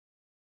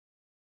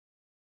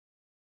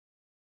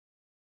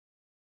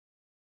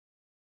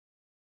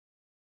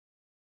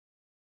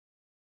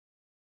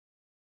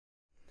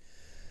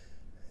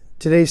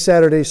Today's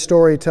Saturday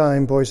story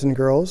time, boys and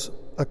girls,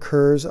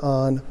 occurs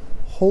on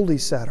Holy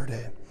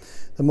Saturday,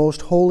 the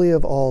most holy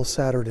of all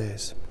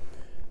Saturdays.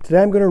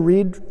 Today I'm going to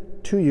read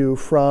to you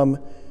from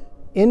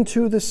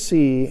Into the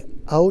Sea,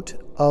 Out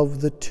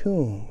of the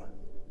Tomb.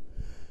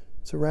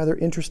 It's a rather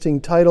interesting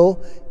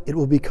title. It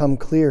will become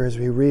clear as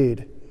we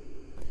read.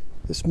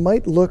 This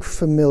might look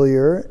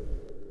familiar,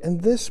 and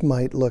this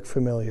might look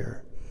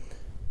familiar.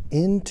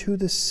 Into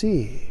the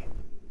sea.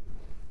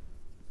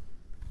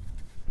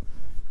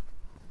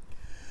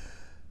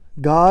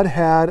 God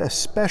had a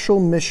special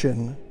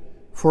mission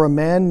for a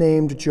man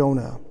named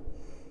Jonah.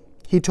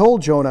 He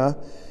told Jonah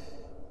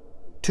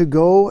to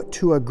go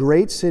to a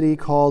great city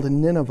called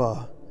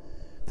Nineveh.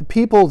 The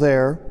people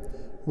there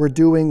were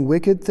doing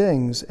wicked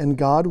things, and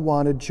God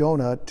wanted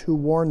Jonah to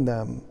warn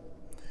them.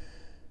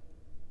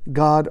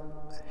 God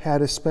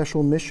had a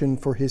special mission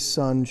for his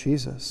son,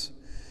 Jesus.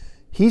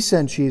 He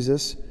sent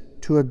Jesus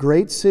to a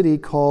great city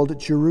called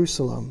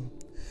Jerusalem.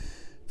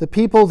 The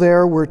people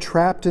there were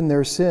trapped in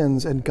their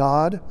sins, and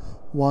God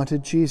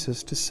wanted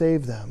Jesus to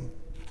save them.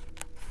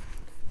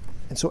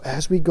 And so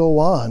as we go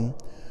on,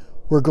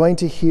 we're going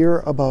to hear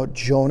about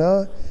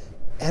Jonah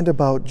and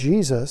about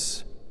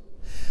Jesus,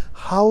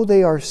 how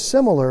they are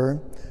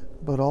similar,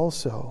 but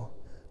also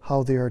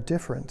how they are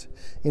different.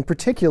 In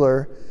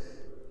particular,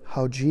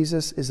 how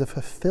Jesus is a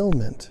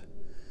fulfillment,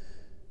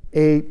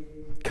 a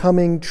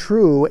coming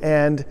true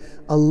and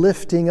a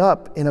lifting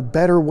up in a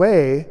better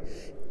way.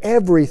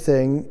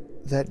 Everything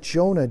that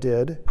Jonah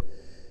did,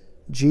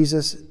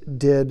 Jesus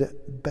did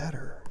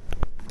better.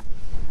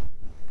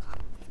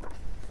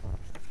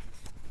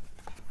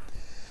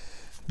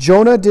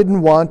 Jonah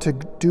didn't want to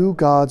do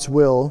God's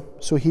will,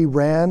 so he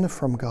ran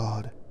from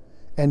God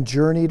and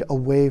journeyed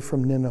away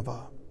from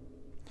Nineveh.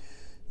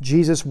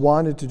 Jesus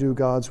wanted to do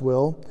God's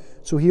will,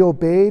 so he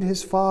obeyed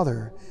his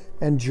Father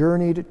and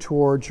journeyed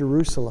toward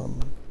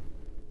Jerusalem.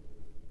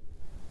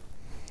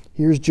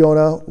 Here's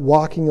Jonah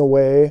walking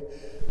away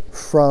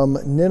from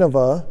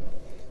Nineveh,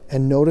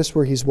 and notice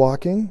where he's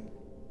walking.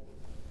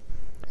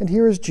 And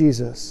here is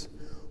Jesus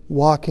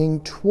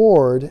walking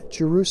toward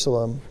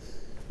Jerusalem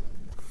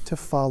to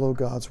follow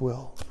God's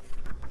will.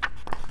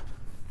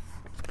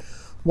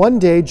 One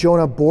day,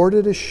 Jonah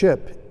boarded a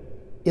ship.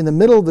 In the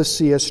middle of the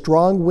sea, a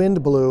strong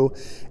wind blew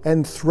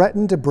and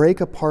threatened to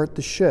break apart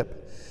the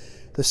ship.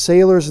 The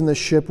sailors in the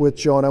ship with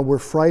Jonah were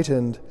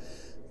frightened,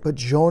 but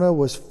Jonah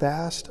was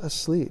fast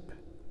asleep.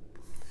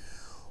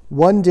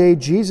 One day,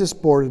 Jesus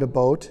boarded a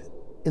boat.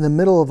 In the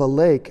middle of a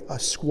lake, a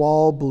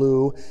squall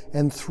blew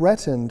and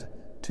threatened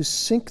to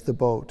sink the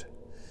boat.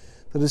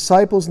 The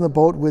disciples in the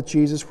boat with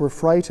Jesus were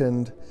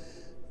frightened,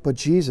 but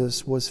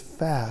Jesus was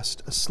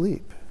fast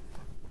asleep.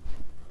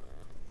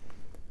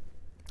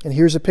 And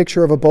here's a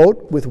picture of a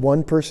boat with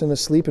one person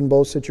asleep in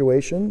both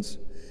situations.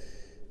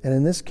 And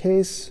in this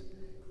case,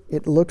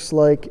 it looks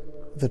like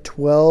the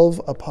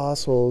 12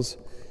 apostles,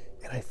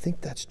 and I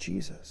think that's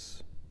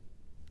Jesus.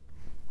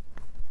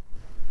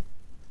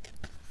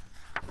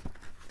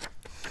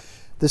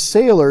 The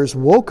sailors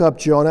woke up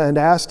Jonah and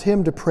asked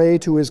him to pray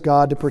to his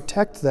God to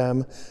protect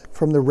them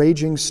from the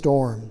raging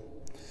storm.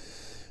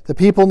 The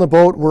people in the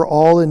boat were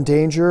all in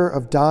danger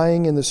of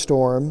dying in the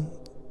storm.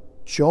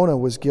 Jonah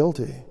was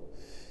guilty.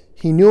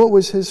 He knew it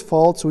was his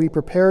fault, so he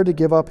prepared to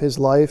give up his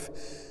life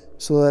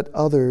so that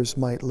others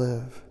might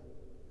live.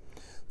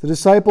 The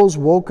disciples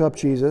woke up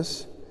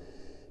Jesus,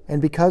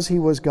 and because he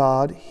was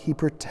God, he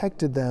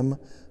protected them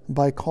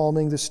by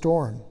calming the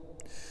storm.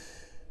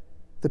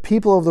 The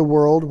people of the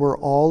world were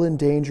all in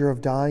danger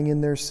of dying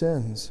in their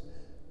sins.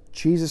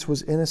 Jesus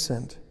was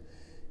innocent.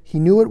 He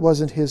knew it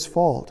wasn't his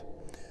fault,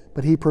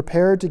 but he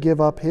prepared to give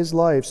up his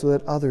life so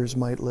that others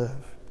might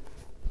live.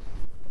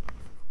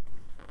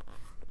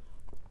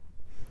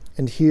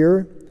 And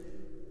here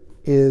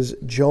is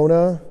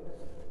Jonah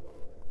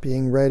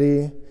being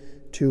ready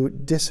to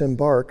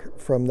disembark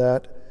from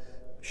that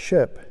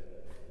ship.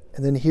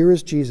 And then here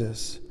is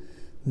Jesus.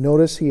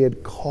 Notice he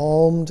had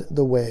calmed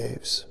the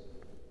waves.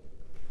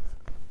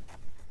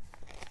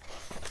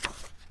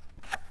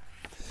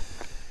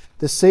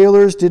 The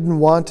sailors didn't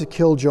want to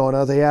kill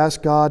Jonah. They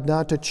asked God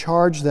not to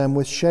charge them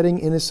with shedding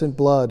innocent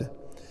blood.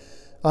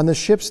 On the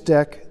ship's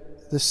deck,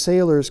 the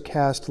sailors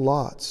cast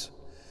lots.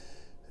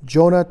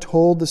 Jonah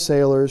told the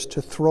sailors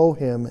to throw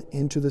him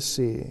into the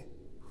sea.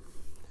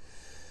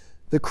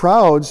 The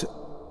crowds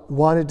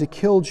wanted to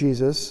kill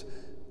Jesus.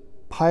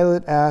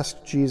 Pilate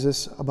asked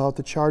Jesus about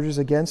the charges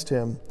against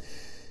him,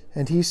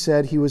 and he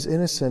said he was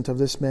innocent of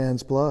this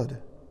man's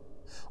blood.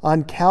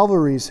 On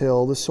Calvary's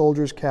hill, the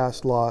soldiers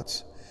cast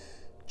lots.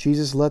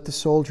 Jesus let the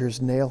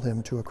soldiers nail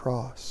him to a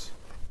cross.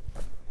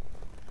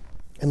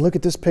 And look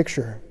at this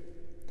picture.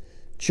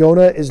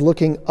 Jonah is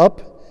looking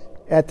up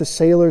at the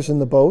sailors in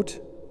the boat,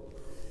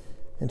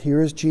 and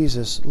here is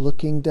Jesus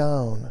looking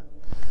down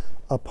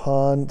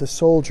upon the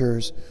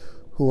soldiers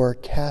who are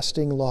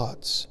casting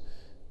lots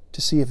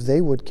to see if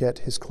they would get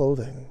his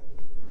clothing.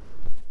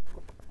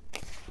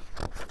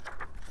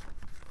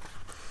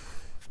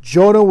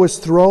 Jonah was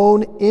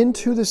thrown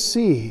into the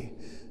sea.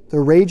 The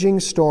raging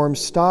storm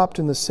stopped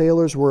and the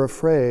sailors were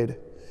afraid.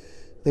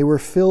 They were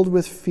filled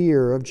with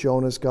fear of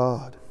Jonah's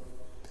God.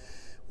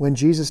 When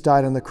Jesus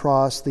died on the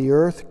cross, the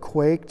earth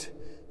quaked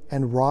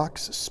and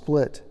rocks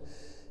split,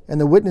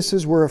 and the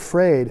witnesses were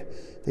afraid.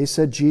 They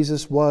said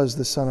Jesus was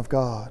the Son of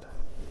God.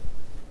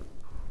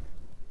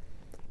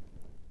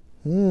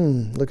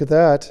 Look at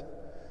that.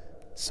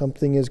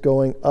 Something is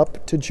going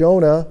up to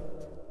Jonah.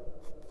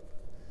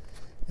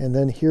 And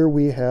then here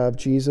we have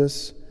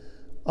Jesus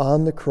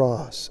on the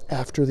cross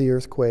after the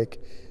earthquake,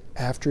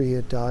 after he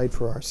had died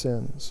for our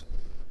sins.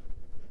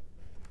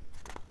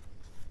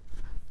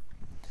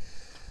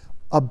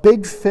 A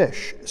big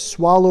fish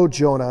swallowed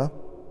Jonah.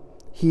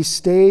 He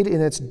stayed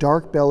in its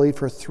dark belly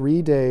for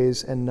 3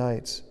 days and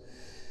nights.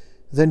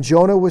 Then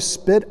Jonah was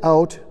spit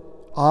out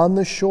on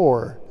the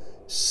shore,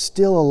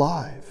 still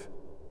alive.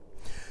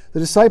 The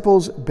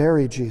disciples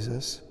buried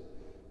Jesus.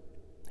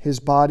 His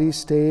body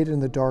stayed in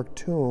the dark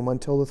tomb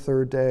until the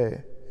 3rd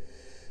day.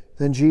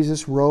 Then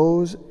Jesus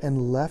rose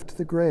and left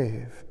the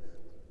grave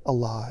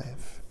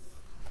alive.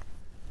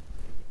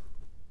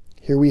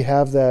 Here we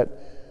have that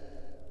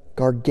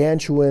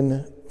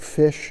gargantuan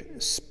fish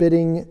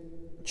spitting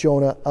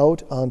Jonah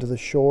out onto the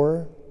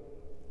shore.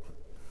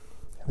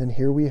 And then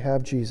here we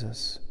have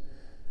Jesus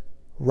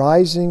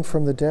rising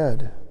from the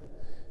dead.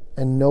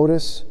 And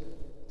notice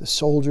the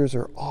soldiers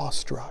are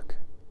awestruck.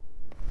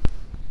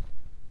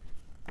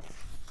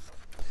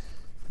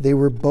 They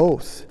were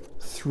both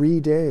 3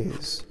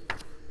 days,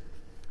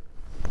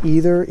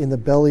 either in the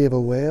belly of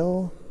a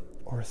whale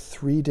or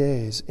 3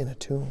 days in a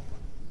tomb.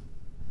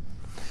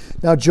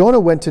 Now Jonah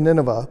went to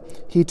Nineveh.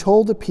 He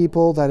told the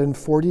people that in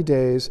 40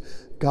 days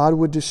God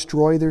would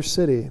destroy their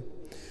city.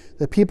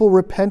 The people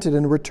repented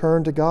and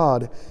returned to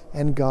God,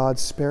 and God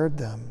spared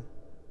them.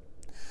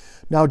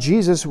 Now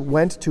Jesus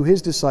went to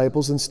his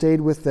disciples and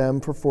stayed with them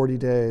for 40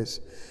 days,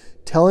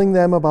 telling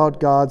them about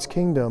God's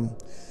kingdom.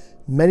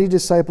 Many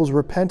disciples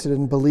repented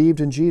and believed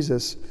in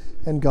Jesus,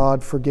 and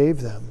God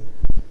forgave them.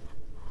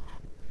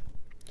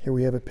 Here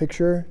we have a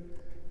picture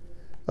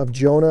of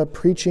Jonah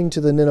preaching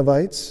to the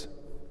Ninevites,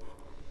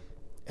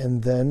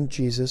 and then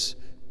Jesus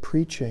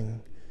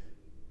preaching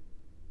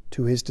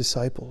to his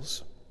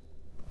disciples.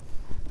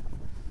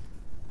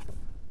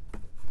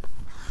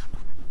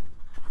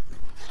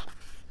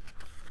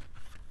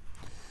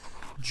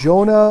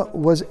 Jonah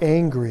was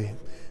angry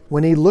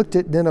when he looked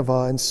at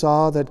Nineveh and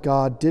saw that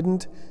God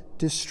didn't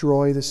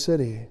destroy the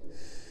city.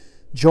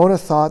 Jonah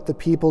thought the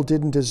people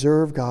didn't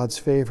deserve God's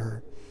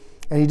favor,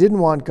 and he didn't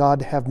want God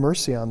to have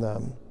mercy on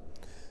them.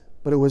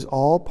 But it was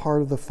all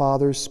part of the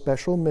Father's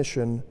special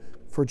mission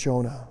for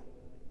Jonah.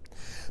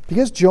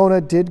 Because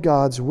Jonah did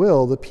God's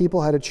will, the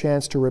people had a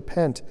chance to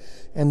repent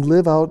and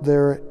live out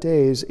their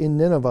days in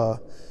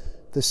Nineveh,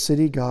 the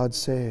city God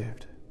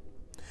saved.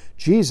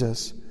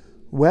 Jesus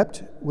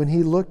wept when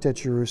he looked at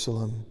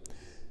Jerusalem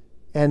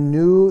and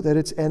knew that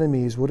its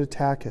enemies would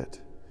attack it.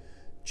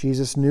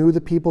 Jesus knew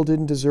the people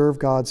didn't deserve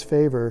God's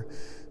favor,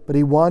 but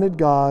he wanted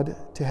God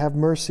to have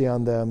mercy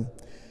on them.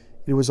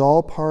 It was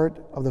all part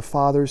of the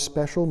Father's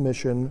special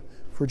mission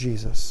for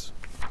Jesus.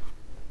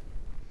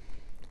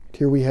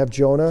 Here we have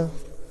Jonah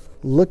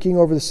looking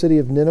over the city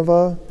of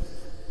Nineveh.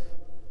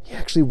 He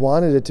actually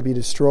wanted it to be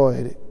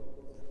destroyed.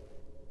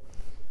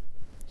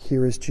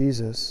 Here is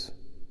Jesus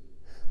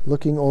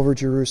looking over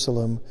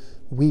Jerusalem,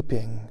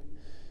 weeping,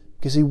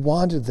 because he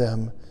wanted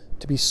them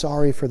to be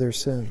sorry for their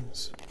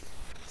sins.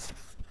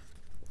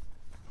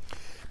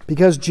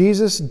 Because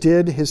Jesus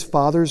did his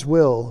Father's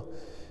will,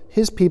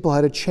 his people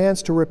had a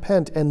chance to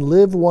repent and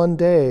live one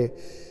day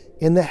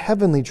in the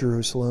heavenly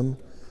Jerusalem,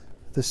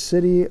 the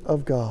city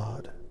of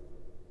God.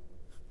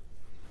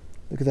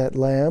 Look at that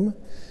lamb.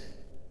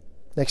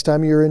 Next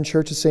time you're in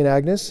church at St.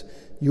 Agnes,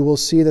 you will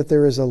see that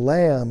there is a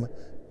lamb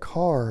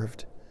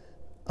carved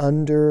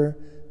under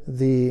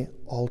the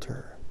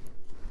altar.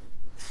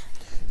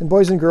 And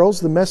boys and girls,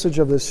 the message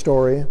of this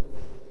story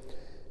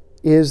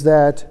is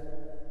that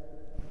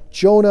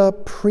Jonah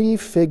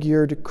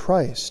prefigured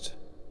Christ,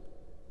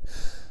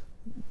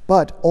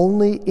 but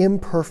only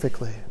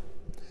imperfectly.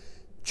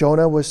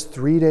 Jonah was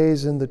 3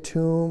 days in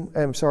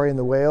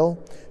the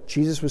whale.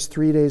 Jesus was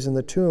 3 days in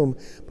the tomb.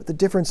 But the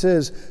difference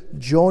is,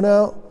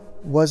 Jonah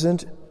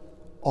wasn't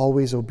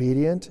always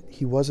obedient.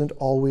 He wasn't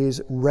always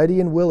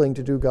ready and willing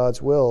to do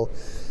God's will.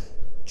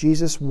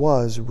 Jesus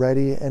was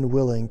ready and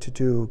willing to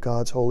do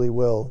God's holy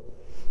will.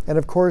 And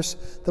of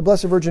course, the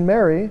Blessed Virgin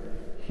Mary,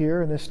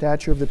 here in the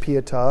statue of the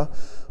Pietà,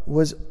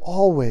 was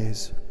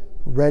always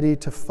ready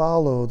to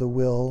follow the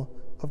will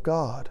of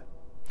God.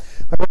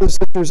 My brothers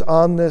and sisters,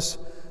 on this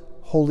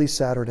Holy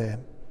Saturday,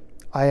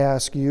 I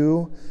ask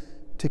you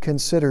to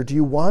consider, do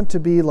you want to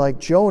be like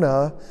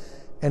Jonah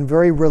and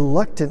very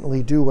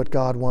reluctantly do what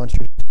God wants you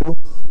to do?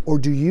 Or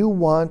do you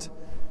want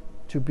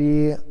to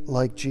be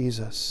like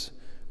Jesus?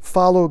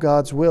 Follow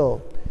God's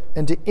will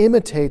and to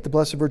imitate the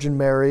Blessed Virgin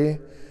Mary,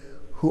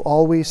 who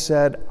always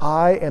said,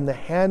 I am the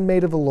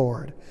handmaid of the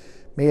Lord.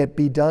 May it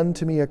be done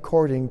to me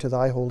according to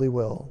thy holy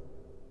will.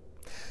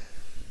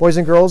 Boys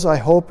and girls, I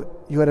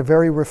hope you had a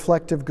very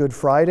reflective Good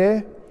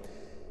Friday.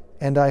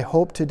 And I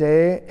hope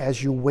today,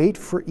 as you wait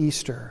for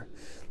Easter,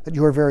 that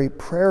you are very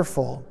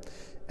prayerful,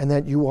 and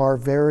that you are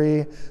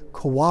very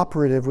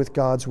cooperative with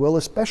God's will,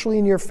 especially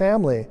in your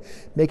family,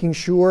 making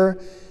sure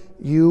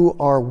you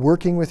are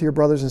working with your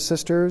brothers and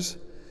sisters,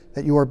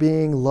 that you are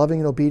being loving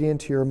and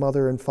obedient to your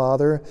mother and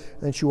father,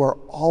 and that you are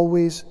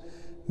always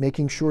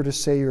making sure to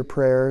say your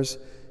prayers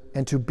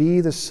and to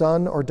be the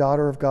son or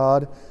daughter of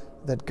God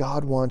that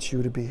God wants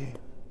you to be.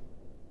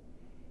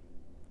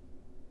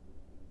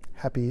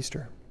 Happy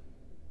Easter.